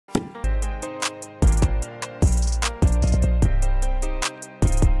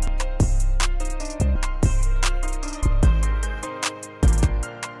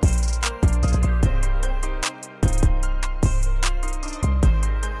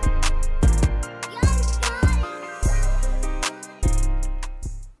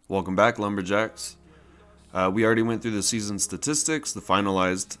Welcome back, Lumberjacks. We already went through the season statistics, the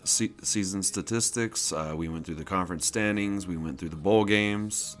finalized season statistics. We went through the conference standings. We went through the bowl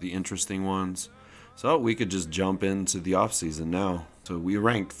games, the interesting ones. So we could just jump into the offseason now. So we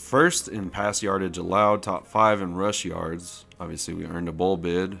ranked first in pass yardage allowed, top 5 in rush yards. Obviously, we earned a bowl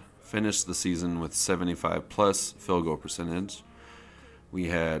bid. Finished the season with 75 plus field goal percentage. We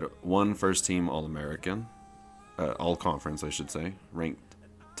had one first team All-American, All-Conference I should say, ranked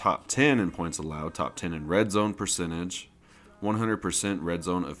top 10 in points allowed, top 10 in red zone percentage, 100% red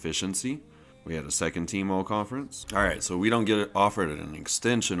zone efficiency. We had a second team All-Conference. All right, so we don't get offered an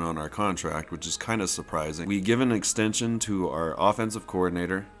extension on our contract, which is kind of surprising. We give an extension to our offensive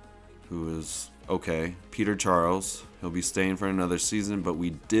coordinator, who is okay, Peter Charles. He'll be staying for another season, but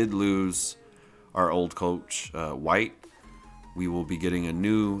we did lose our old coach, White. We will be getting a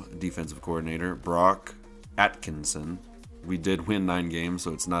new defensive coordinator, Brock Atkinson. We did win 9 games,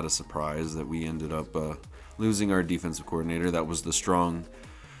 so it's not a surprise that we ended up losing our defensive coordinator. That was the strong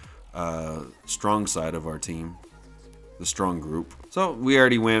side of our team, the strong group. So we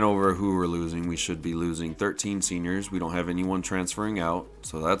already went over who we're losing. We should be losing 13 seniors. We don't have anyone transferring out,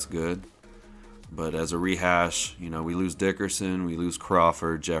 so that's good. But as a rehash, you know, we lose Dickerson, we lose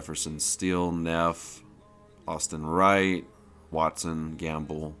Crawford, Jefferson, Steele, Neff, Austin Wright, Watson,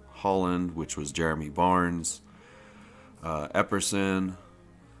 Gamble, Holland, which was Jeremy Barnes, Epperson,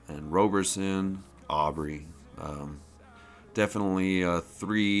 and Roberson, Aubrey. Definitely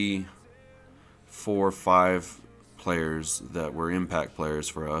 3, 4, 5 players that were impact players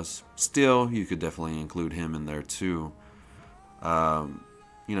for us. Still, you could definitely include him in there too.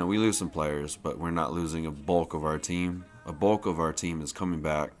 You know, we lose some players, but we're not losing a bulk of our team. A bulk of our team is coming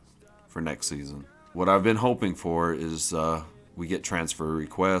back for next season. What I've been hoping for is we get transfer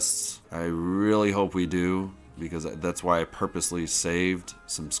requests. I really hope we do, because that's why I purposely saved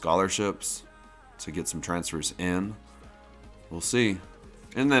some scholarships to get some transfers in. We'll see.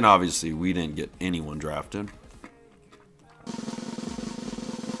 And then obviously we didn't get anyone drafted.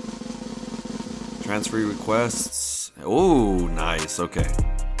 Transfer requests. Oh, nice. Okay.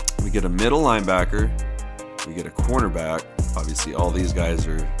 We get a middle linebacker. We get a cornerback. Obviously all these guys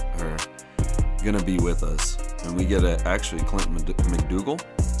are going to be with us. And we get actually Clint McDougal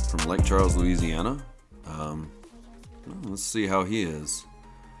from Lake Charles, Louisiana. Let's see how he is.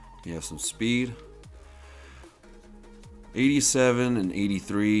 He has some speed. 87 and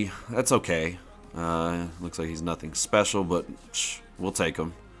 83. That's okay. Looks like he's nothing special, but we'll take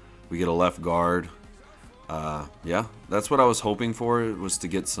him. We get a left guard. Yeah, that's what I was hoping for, was to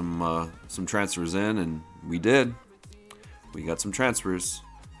get some transfers in, and we did. We got some transfers,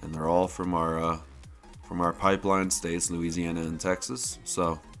 and they're all from our pipeline states, Louisiana and Texas.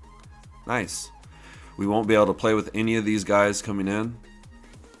 So nice. We won't be able to play with any of these guys coming in.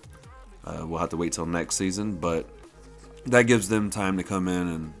 We'll have to wait till next season, but that gives them time to come in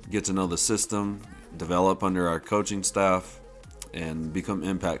and get to know the system, develop under our coaching staff, and become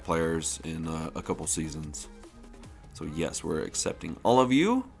impact players in a couple seasons. So yes, we're accepting all of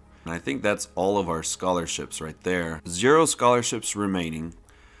you. And I think that's all of our scholarships right there. 0 scholarships remaining.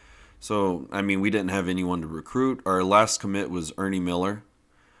 So, I mean, we didn't have anyone to recruit. Our last commit was Ernie Miller.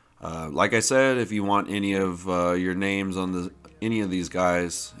 Like I said, if you want any of your names on any of these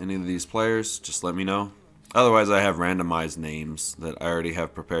guys, any of these players, just let me know. Otherwise, I have randomized names that I already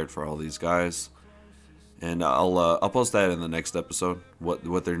have prepared for all these guys. And I'll post that in the next episode,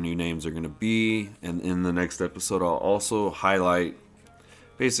 what their new names are going to be. And in the next episode, I'll also highlight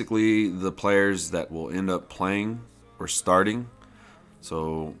basically the players that will end up playing or starting.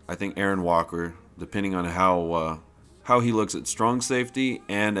 So I think Aaron Walker, depending on how he looks at strong safety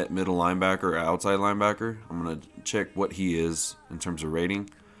and at middle linebacker or outside linebacker, I'm going to check what he is in terms of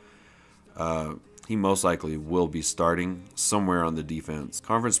rating. He most likely will be starting somewhere on the defense.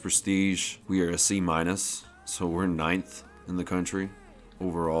 Conference prestige, we are a C-, so we're 9th in the country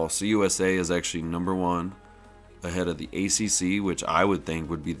overall. CUSA is actually number 1 ahead of the ACC, which I would think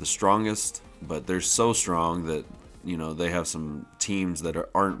would be the strongest, but they're so strong that, you know, they have some teams that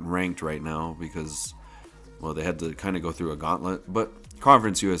aren't ranked right now because, well, they had to kind of go through a gauntlet. But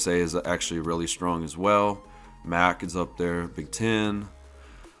Conference USA is actually really strong as well. MAC is up there, Big Ten,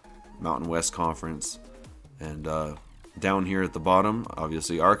 Mountain West Conference, and down here at the bottom,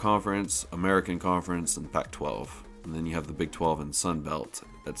 obviously our conference, American Conference, and Pac-12. And then you have the Big 12 and Sun Belt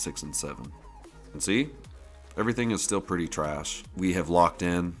at 6 and 7. And see, everything is still pretty trash. We have locked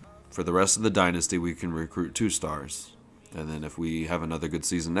in for the rest of the Dynasty. We can recruit 2 stars. And then if we have another good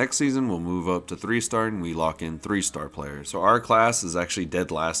season next season, we'll move up to 3-star and we lock in 3-star players. So our class is actually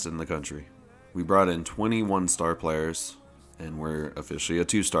dead last in the country. We brought in 21 star players and we're officially a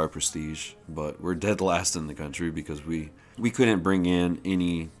 2-star prestige, but we're dead last in the country because we couldn't bring in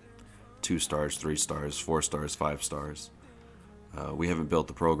any 2 stars, 3 stars, 4 stars, 5 stars. We haven't built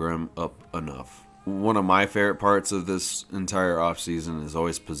the program up enough. One of my favorite parts of this entire offseason is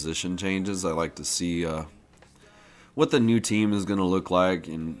always position changes. I like to see what the new team is going to look like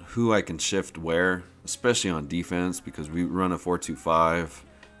and who I can shift where, especially on defense, because we run a 4-2-5.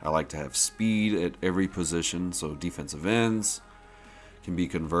 I like to have speed at every position, so defensive ends can be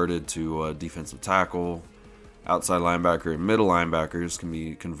converted to defensive tackle. Outside linebacker and middle linebackers can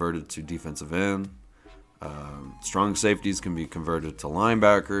be converted to defensive end. Strong safeties can be converted to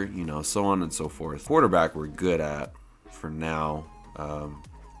linebacker, you know, so on and so forth. Quarterback we're good at for now.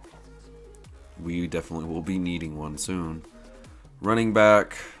 We definitely will be needing one soon. Running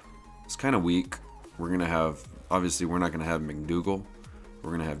back is kind of weak. We're going to have, obviously we're not going to have McDougal. We're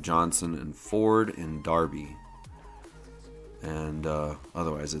going to have Johnson and Ford and Darby. And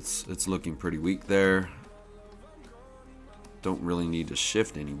otherwise it's looking pretty weak there. Don't really need to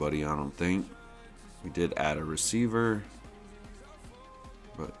shift anybody, I don't think. We did add a receiver,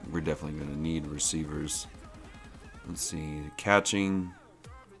 but we're definitely going to need receivers. Let's see, catching.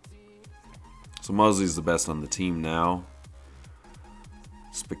 So Mosley's the best on the team now.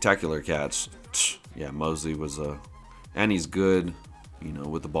 Spectacular catch. Yeah, Mosley was and he's good, you know,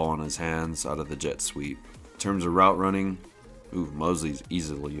 with the ball in his hands out of the jet sweep. In terms of route running, Mosley's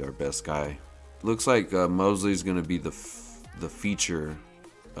easily our best guy. Looks like Mosley's going to be the feature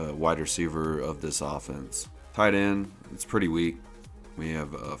wide receiver of this offense. Tight end, it's pretty weak. We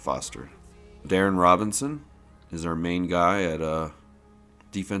have Foster. Darren Robinson is our main guy at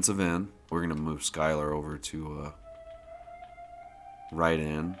defensive end. We're going to move Skylar over to right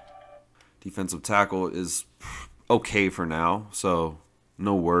end. Defensive tackle is okay for now, so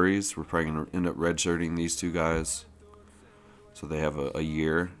no worries. We're probably going to end up redshirting these 2 guys, so they have a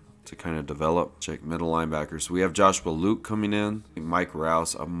year to kind of develop. Check middle linebackers. So we have Joshua Luke coming in. Mike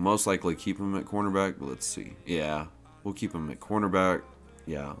Rouse, I'll most likely keep him at cornerback, but let's see. Yeah, we'll keep him at cornerback.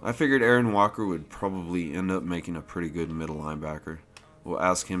 Yeah, I figured Aaron Walker would probably end up making a pretty good middle linebacker. We'll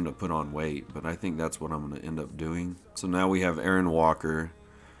ask him to put on weight, but I think that's what I'm going to end up doing. So now we have Aaron Walker.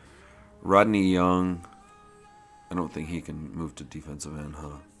 Rodney Young. I don't think he can move to defensive end,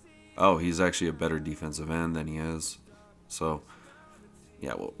 huh? Oh, he's actually a better defensive end than he is. So,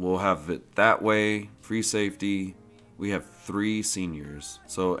 yeah, we'll have it that way. Free safety. We have 3 seniors.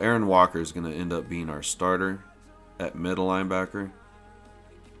 So Aaron Walker is going to end up being our starter at middle linebacker.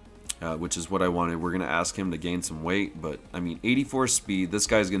 Which is what I wanted. We're going to ask him to gain some weight, but I mean 84 speed. This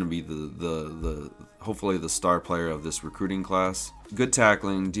guy's going to be the hopefully the star player of this recruiting class. Good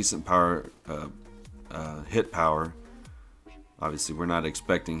tackling, decent power, hit power. Obviously, we're not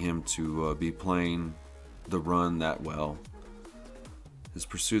expecting him to be playing the run that well. His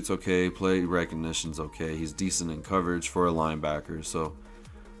pursuit's okay, play recognition's okay. He's decent in coverage for a linebacker, so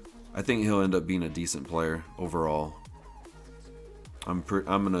I think he'll end up being a decent player overall. I'm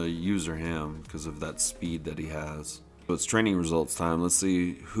gonna user him because of that speed that he has. So it's training results time. Let's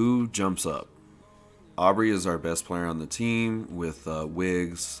see who jumps up. Aubrey is our best player on the team with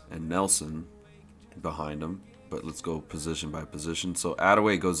Wiggs and Nelson behind him. But let's go position by position. So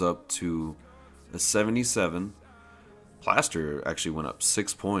Attaway goes up to a 77. Plaster actually went up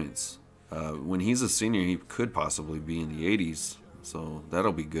 6 points. When he's a senior, he could possibly be in the 80s. So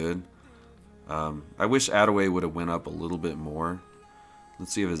that'll be good. I wish Attaway would have went up a little bit more.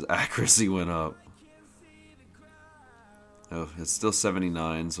 Let's see if his accuracy went up. Oh, it's still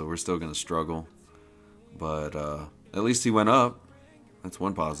 79, so we're still going to struggle. But at least he went up. That's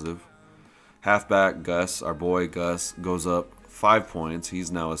one positive. Halfback Gus, our boy Gus, goes up 5 points.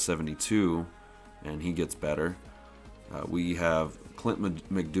 He's now a 72, and he gets better. We have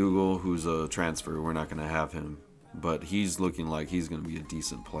Clint McDougal, who's a transfer. We're not going to have him, but he's looking like he's going to be a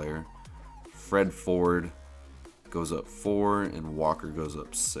decent player. Fred Ford goes up 4, and Walker goes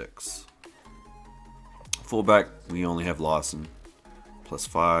up 6. Fullback, we only have Lawson, plus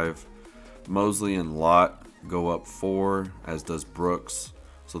 5. Mosley and Lott go up 4, as does Brooks.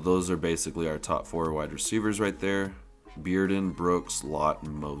 So those are basically our top 4 wide receivers right there. Bearden, Brooks, Lott,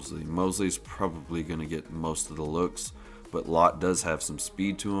 and Mosley. Mosley's probably going to get most of the looks, but Lott does have some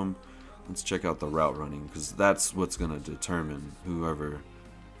speed to him. Let's check out the route running, because that's what's going to determine whoever.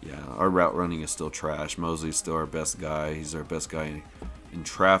 Yeah, our route running is still trash. Mosley's still our best guy. He's our best guy in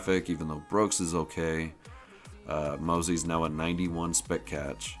traffic, even though Brooks is okay. Mosley's now a 91 spec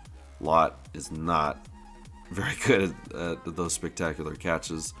catch. Lott is not very good at those spectacular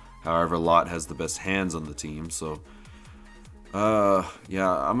catches. However, Lott has the best hands on the team, so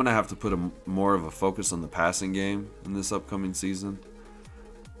Yeah, I'm gonna have to put more of a focus on the passing game in this upcoming season.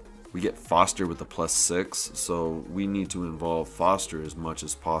 We get Foster with a +6, so we need to involve Foster as much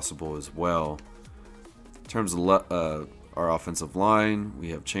as possible as well. In terms of our offensive line,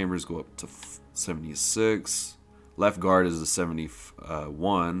 we have Chambers go up to 76. Left guard is a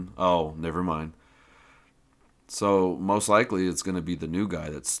 71. Oh, never mind. So most likely it's going to be the new guy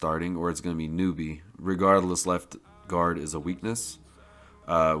that's starting, or it's going to be newbie. Regardless, left guard is a weakness.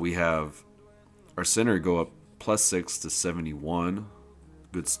 We have our center go up +6 to 71.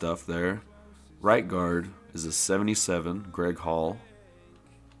 Good stuff there. Right guard is a 77, Greg Hall.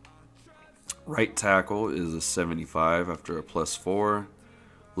 Right tackle is a 75 after a +4.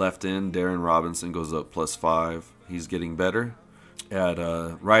 Left end, Darren Robinson goes up +5. He's getting better. At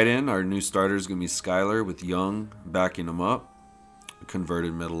right end, our new starter is going to be Skyler with Young backing him up, a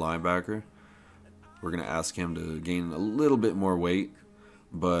converted middle linebacker. We're going to ask him to gain a little bit more weight,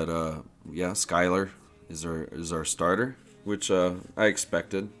 but yeah, Skyler is our starter, which I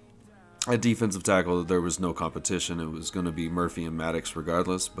expected. At defensive tackle, there was no competition. It was going to be Murphy and Maddox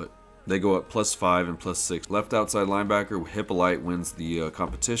regardless, but they go up +5 and +6. Left outside linebacker, Hippolyte wins the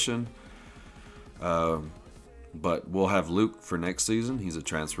competition. But we'll have Luke for next season. He's a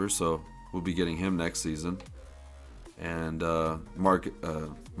transfer, so we'll be getting him next season. And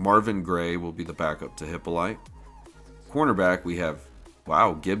Marvin Gray will be the backup to Hippolyte. Cornerback, we have,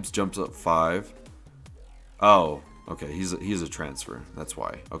 wow, Gibbs jumps up 5. Oh, okay, he's a transfer. That's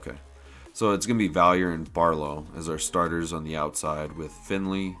why. Okay. So it's going to be Valier and Barlow as our starters on the outside, with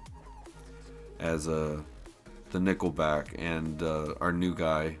Finley as the nickel back, and our new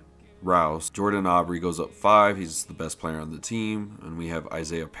guy, Rouse. Jordan Aubrey goes up 5. He's the best player on the team, and we have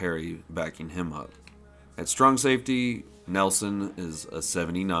Isaiah Perry backing him up. At strong safety, Nelson is a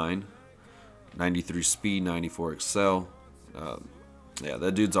 79, 93 speed, 94 excel. Yeah,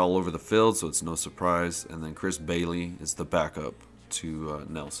 that dude's all over the field, so it's no surprise. And then Chris Bailey is the backup to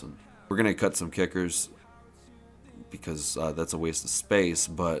Nelson. We're going to cut some kickers because that's a waste of space,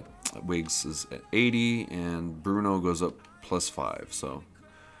 but Wiggs is at 80, and Bruno goes up +5. So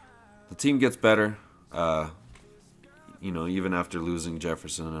the team gets better, you know, even after losing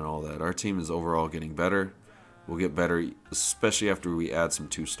Jefferson and all that. Our team is overall getting better. We'll get better, especially after we add some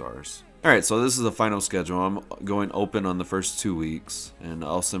 2-stars. All right, so this is the final schedule. I'm going open on the first 2 weeks, and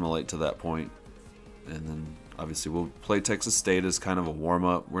I'll simulate to that point. And then, obviously, we'll play Texas State as kind of a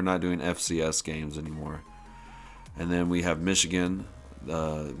warm-up. We're not doing FCS games anymore. And then we have Michigan.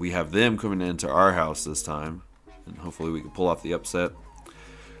 We have them coming into our house this time, and hopefully we can pull off the upset.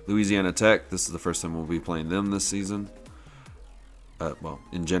 Louisiana Tech, this is the first time we'll be playing them this season. Well,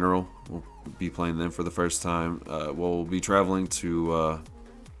 in general, we'll be playing them for the first time. We'll be traveling to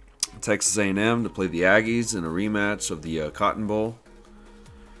Texas A&M to play the Aggies in a rematch of the Cotton Bowl.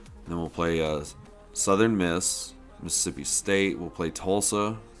 Then we'll play Southern Miss, Mississippi State. We'll play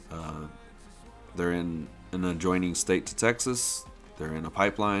Tulsa. They're in an adjoining state to Texas. They're in a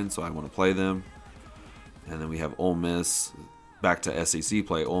pipeline, so I want to play them. And then we have Ole Miss. Back to SEC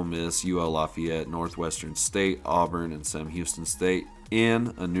play, Ole Miss, UL Lafayette, Northwestern State, Auburn, and Sam Houston State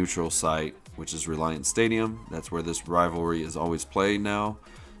in a neutral site, which is Reliant Stadium. That's where this rivalry is always played now.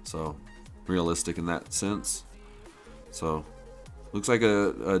 So, realistic in that sense. So, looks like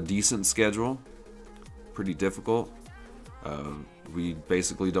a decent schedule. Pretty difficult. We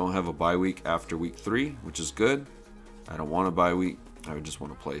basically don't have a bye week after week 3, which is good. I don't want a bye week. I just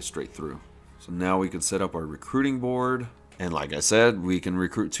want to play straight through. So now we can set up our recruiting board. And like I said, we can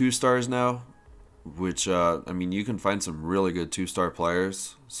recruit 2-stars now, which, I mean, you can find some really good 2-star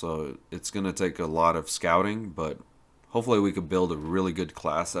players. So it's going to take a lot of scouting, but hopefully we could build a really good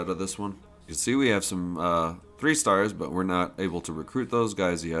class out of this one. You can see we have some 3-stars, but we're not able to recruit those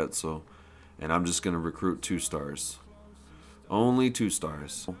guys yet. So, and I'm just going to recruit 2-stars. Only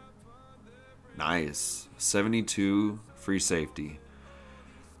 2-stars. Nice. 72 free safety.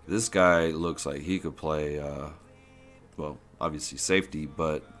 This guy looks like he could play... well, obviously safety,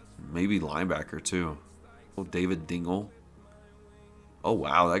 but maybe linebacker too. Oh, David Dingle. Oh,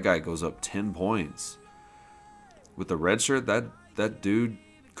 wow, that guy goes up 10 points. With the red shirt, that dude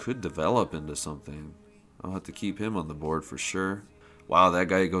could develop into something. I'll have to keep him on the board for sure. Wow, that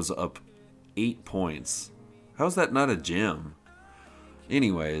guy goes up 8 points. How's that not a gem?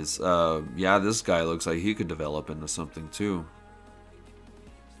 Anyways, yeah, this guy looks like he could develop into something too.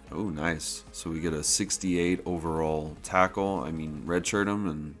 Oh, nice. So we get a 68 overall tackle. I mean, redshirt him,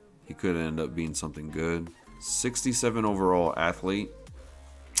 and he could end up being something good. 67 overall athlete.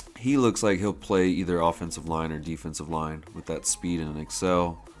 He looks like he'll play either offensive line or defensive line with that speed and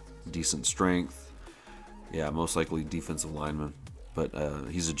excel. Decent strength. Yeah, most likely defensive lineman. But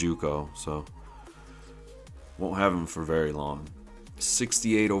he's a JUCO, so won't have him for very long.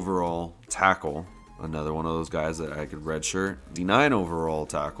 68 overall tackle. Another one of those guys that I could redshirt. 59 overall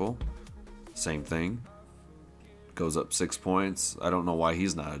tackle. Same thing. Goes up 6 points. I don't know why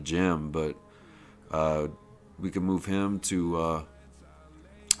he's not a gem, but we could move him to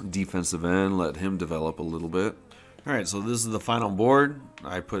defensive end, let him develop a little bit. All right, so this is the final board.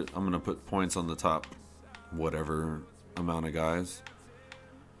 I'm gonna put points on the top, whatever amount of guys.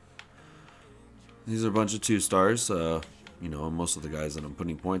 These are a bunch of 2-stars. You know, most of the guys that I'm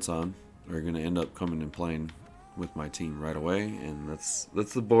putting points on are gonna end up coming and playing with my team right away, and that's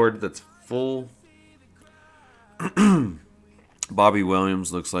the board that's full. Bobby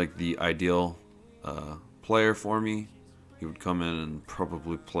Williams looks like the ideal player for me. He would come in and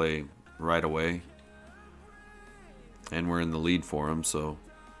probably play right away, and we're in the lead for him, so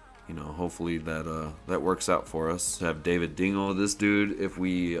you know, hopefully that works out for us. Have David Dingle. This dude, if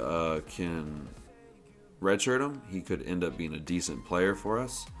we can redshirt him, he could end up being a decent player for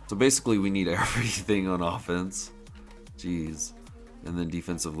us. So basically we need everything on offense. Jeez. And then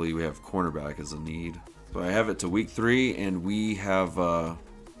defensively we have cornerback as a need. So I have it to week 3, and we have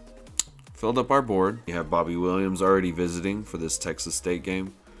filled up our board. We have Bobby Williams already visiting for this Texas State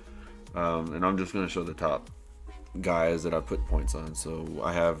game. And I'm just going to show the top guys that I put points on. So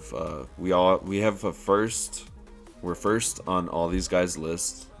I have we have a first. We're first on all these guys'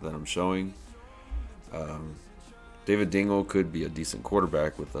 lists that I'm showing. David Dingle could be a decent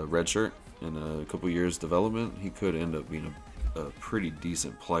quarterback with a red shirt and a couple years development. He could end up being a pretty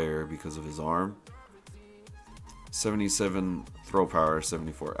decent player because of his arm. 77 throw power,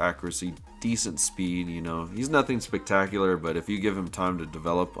 74 accuracy, decent speed. You know, he's nothing spectacular, but if you give him time to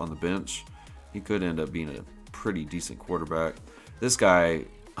develop on the bench, he could end up being a pretty decent quarterback. This guy,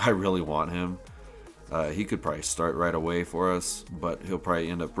 I really want him. He could probably start right away for us, but he'll probably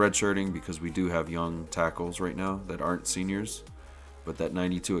end up redshirting because we do have young tackles right now that aren't seniors. But that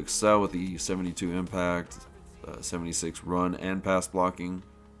 92 excel with the 72 impact, 76 run and pass blocking,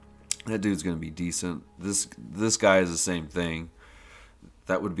 that dude's going to be decent. This guy is the same thing.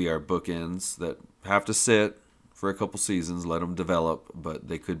 That would be our bookends that have to sit for a couple seasons, let them develop, but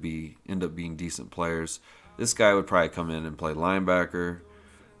they could end up being decent players. This guy would probably come in and play linebacker.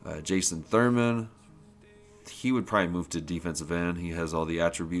 Jason Thurman, he would probably move to defensive end. He has all the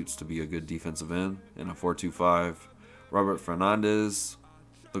attributes to be a good defensive end in a 4-2-5. Robert Fernandez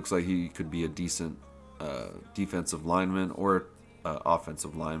looks like he could be a decent defensive lineman or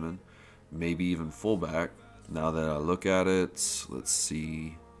offensive lineman, maybe even fullback. Now that I look at it, let's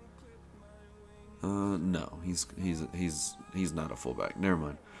see. No, he's not a fullback. Never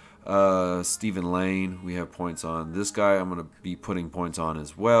mind. Stephen Lane, we have points on. This guy I'm going to be putting points on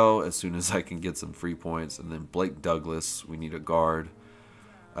as well as soon as I can get some free points. And then Blake Douglas, we need a guard.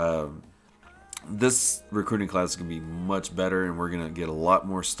 This recruiting class is going to be much better, and we're going to get a lot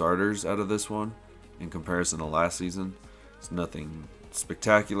more starters out of this one in comparison to last season. It's nothing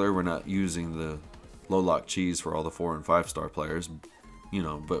spectacular. We're not using the low lock cheese for all the 4- and 5-star players, you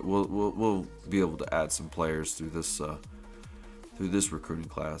know, but we'll be able to add some players through this recruiting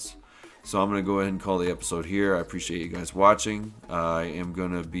class. So I'm going to go ahead and call the episode here. I appreciate you guys watching. I am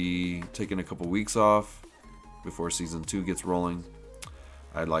going to be taking a couple weeks off before season 2 gets rolling.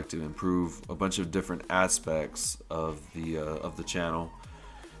 I'd like to improve a bunch of different aspects of the channel,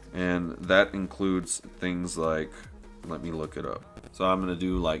 and that includes things like, let me look it up. So I'm going to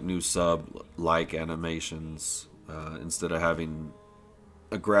do like new like animations instead of having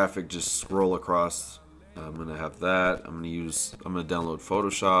a graphic just scroll across. I'm going to have that. I'm going to download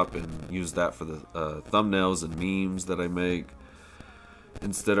Photoshop and use that for the thumbnails and memes that I make.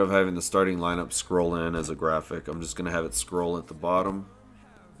 Instead of having the starting lineup scroll in as a graphic, I'm just going to have it scroll at the bottom.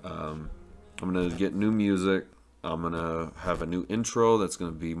 I'm going to get new music. I'm going to have a new intro that's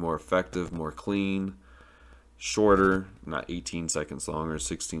going to be more effective, more clean, shorter, not 18 seconds long or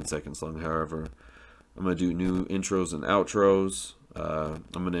 16 seconds long, however. I'm going to do new intros and outros. I'm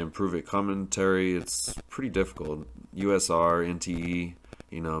going to improve it commentary. It's pretty difficult. USR, NTE,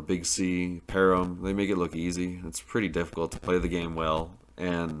 you know, Big C, Param, they make it look easy. It's pretty difficult to play the game well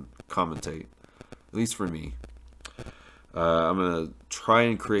and commentate, at least for me. I'm going to try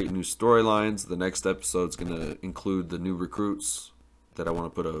and create new storylines. The next episode is going to include the new recruits that I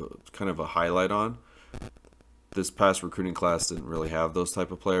want to put a kind of a highlight on. This past recruiting class didn't really have those type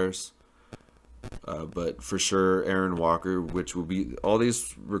of players. But for sure, Aaron Walker, which will be all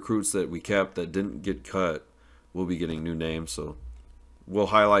these recruits that we kept that didn't get cut, will be getting new names. So we'll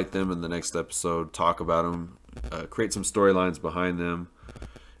highlight them in the next episode, talk about them, create some storylines behind them,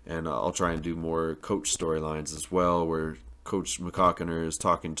 And I'll try and do more coach storylines as well, where Coach McCockiner is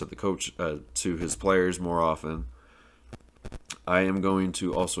talking to the coach, to his players more often. I am going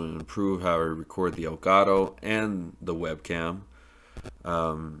to also improve how I record the Elgato and the webcam,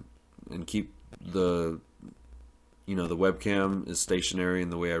 and keep the the webcam is stationary in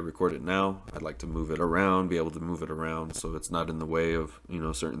the way I record it now. I'd like to move it around, be able to move it around so it's not in the way of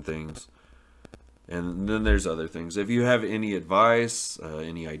certain things. And then there's other things. If you have any advice,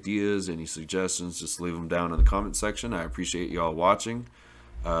 any ideas, any suggestions, just leave them down in the comment section. I appreciate y'all watching.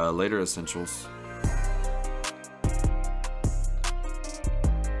 Later, Essentials.